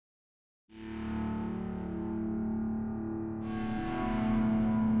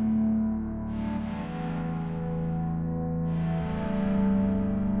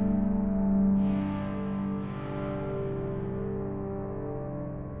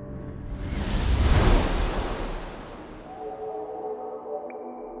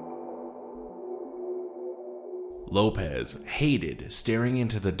Lopez hated staring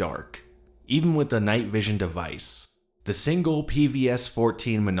into the dark, even with the night vision device. The single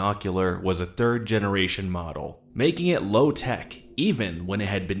PVS-14 monocular was a third-generation model, making it low-tech even when it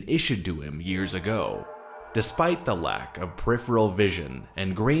had been issued to him years ago. Despite the lack of peripheral vision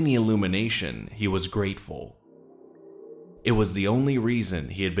and grainy illumination, he was grateful. It was the only reason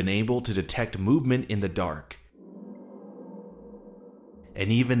he had been able to detect movement in the dark.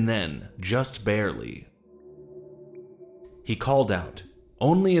 And even then, just barely. He called out,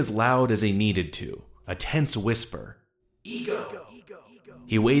 only as loud as he needed to, a tense whisper. Ego!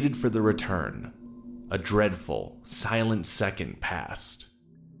 He waited for the return. A dreadful, silent second passed.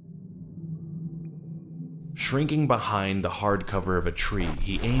 Shrinking behind the hard cover of a tree,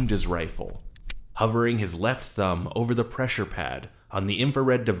 he aimed his rifle, hovering his left thumb over the pressure pad on the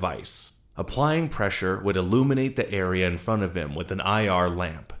infrared device. Applying pressure would illuminate the area in front of him with an IR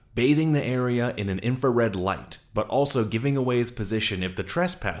lamp, bathing the area in an infrared light, but also giving away his position if the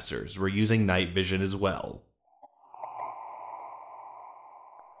trespassers were using night vision as well.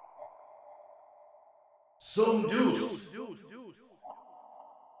 Some deuce!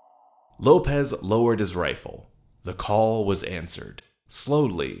 Lopez lowered his rifle. The call was answered.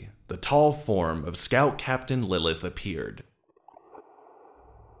 Slowly, the tall form of Scout Captain Lilith appeared.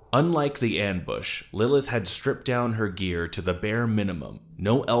 Unlike the ambush, Lilith had stripped down her gear to the bare minimum.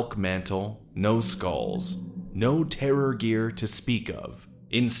 No elk mantle, no skulls, no terror gear to speak of.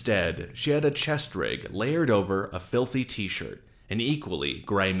 Instead, she had a chest rig layered over a filthy t-shirt and equally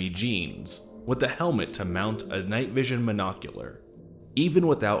grimy jeans, with a helmet to mount a night vision monocular. Even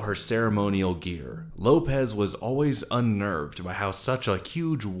without her ceremonial gear, Lopez was always unnerved by how such a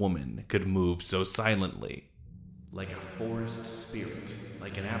huge woman could move so silently. Like a forest spirit,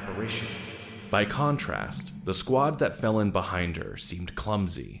 like an apparition. By contrast, the squad that fell in behind her seemed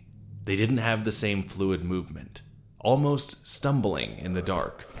clumsy. They didn't have the same fluid movement, almost stumbling in the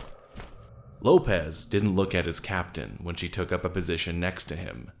dark. Lopez didn't look at his captain when she took up a position next to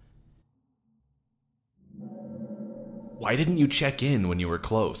him. Why didn't you check in when you were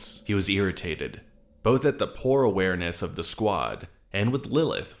close? He was irritated, both at the poor awareness of the squad and with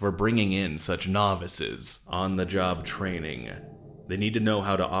Lilith for bringing in such novices. On-the-job training. They need to know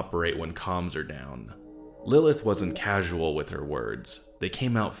how to operate when comms are down. Lilith wasn't casual with her words. They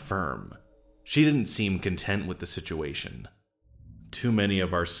came out firm. She didn't seem content with the situation. Too many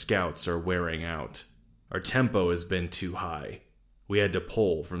of our scouts are wearing out. Our tempo has been too high. We had to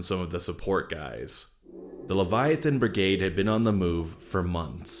pull from some of the support guys. The Leviathan Brigade had been on the move for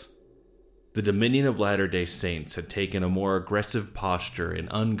months. The Dominion of Latter-day Saints had taken a more aggressive posture in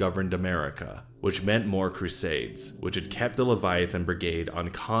ungoverned America, which meant more crusades, which had kept the Leviathan Brigade on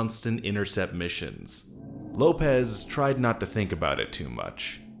constant intercept missions. Lopez tried not to think about it too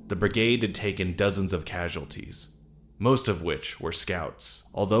much. The brigade had taken dozens of casualties, most of which were scouts,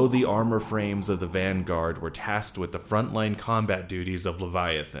 although the armor frames of the vanguard were tasked with the frontline combat duties of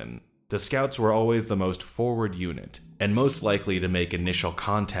Leviathan. The scouts were always the most forward unit, and most likely to make initial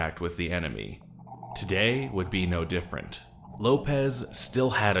contact with the enemy. Today would be no different. Lopez still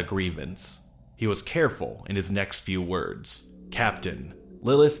had a grievance. He was careful in his next few words. Captain.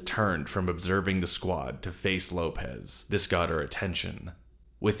 Lilith turned from observing the squad to face Lopez. This got her attention.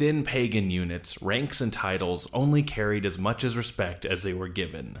 Within pagan units, ranks and titles only carried as much as respect as they were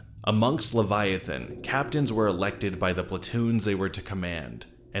given. Amongst Leviathan, captains were elected by the platoons they were to command,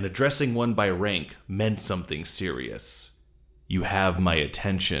 and addressing one by rank meant something serious. You have my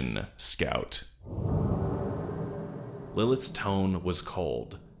attention, Scout. Lilith's tone was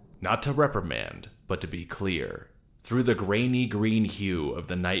cold, not to reprimand, but to be clear. Through the grainy green hue of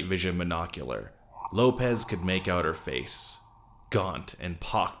the night vision monocular, Lopez could make out her face, gaunt and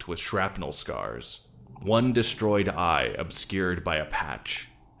pocked with shrapnel scars. One destroyed eye obscured by a patch,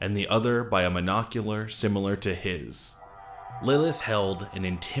 and the other by a monocular similar to his. Lilith held an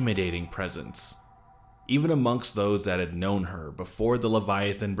intimidating presence, even amongst those that had known her before the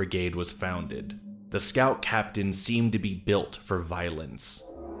Leviathan Brigade was founded. The scout captain seemed to be built for violence.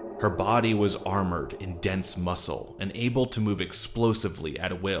 Her body was armored in dense muscle and able to move explosively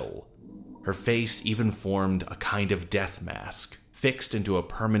at will. Her face even formed a kind of death mask, fixed into a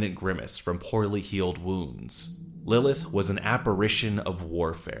permanent grimace from poorly healed wounds. Lilith was an apparition of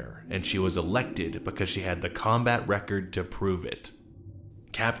warfare, and she was elected because she had the combat record to prove it.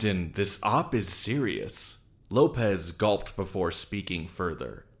 Captain, this op is serious. Lopez gulped before speaking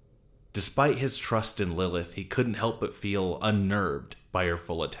further. Despite his trust in Lilith, he couldn't help but feel unnerved by her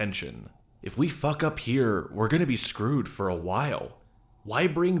full attention. If we fuck up here, we're gonna be screwed for a while. Why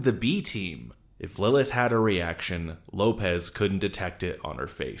bring the B team? If Lilith had a reaction, Lopez couldn't detect it on her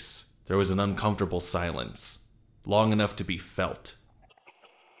face. There was an uncomfortable silence. long enough to be felt.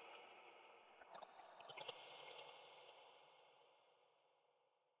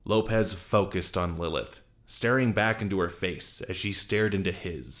 Lopez focused on Lilith, staring back into her face as she stared into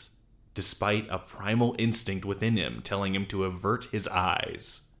his, despite a primal instinct within him telling him to avert his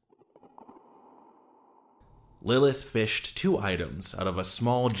eyes. Lilith fished 2 items out of a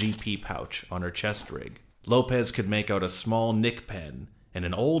small GP pouch on her chest rig. Lopez could make out a small Nick pen and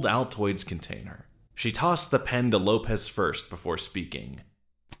an old Altoids container. She tossed the pen to Lopez first before speaking.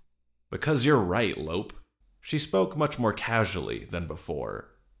 "Because you're right, Lope." She spoke much more casually than before,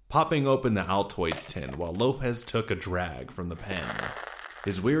 popping open the Altoids tin while Lopez took a drag from the pen.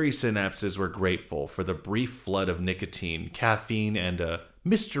 His weary synapses were grateful for the brief flood of nicotine, caffeine, and a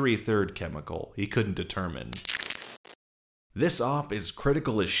mystery third chemical he couldn't determine. "This op is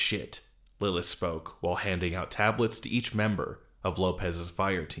critical as shit," Lilith spoke while handing out tablets to each member of Lopez's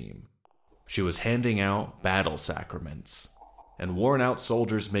fire team. She was handing out battle sacraments, and worn-out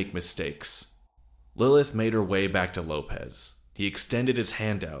soldiers make mistakes. Lilith made her way back to Lopez. He extended his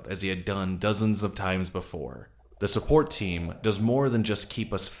hand out as he had done dozens of times before. "The support team does more than just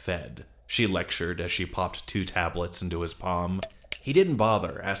keep us fed," she lectured as she popped 2 tablets into his palm. He didn't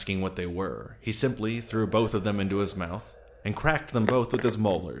bother asking what they were. He simply threw both of them into his mouth and cracked them both with his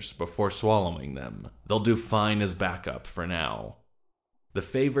molars before swallowing them. "They'll do fine as backup for now." The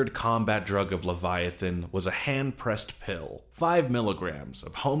favored combat drug of Leviathan was a hand-pressed pill, 5 milligrams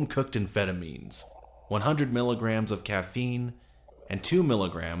of home-cooked amphetamines, 100 milligrams of caffeine, and 2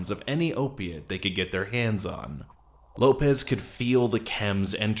 milligrams of any opiate they could get their hands on. Lopez could feel the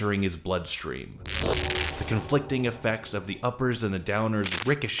chems entering his bloodstream, the conflicting effects of the uppers and the downers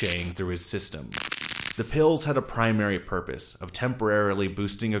ricocheting through his system. The pills had a primary purpose of temporarily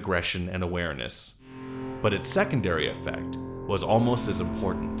boosting aggression and awareness, but its secondary effect was almost as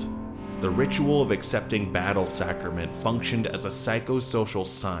important. The ritual of accepting battle sacrament functioned as a psychosocial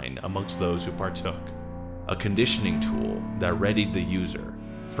sign amongst those who partook, a conditioning tool that readied the user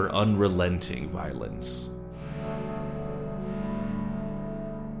for unrelenting violence.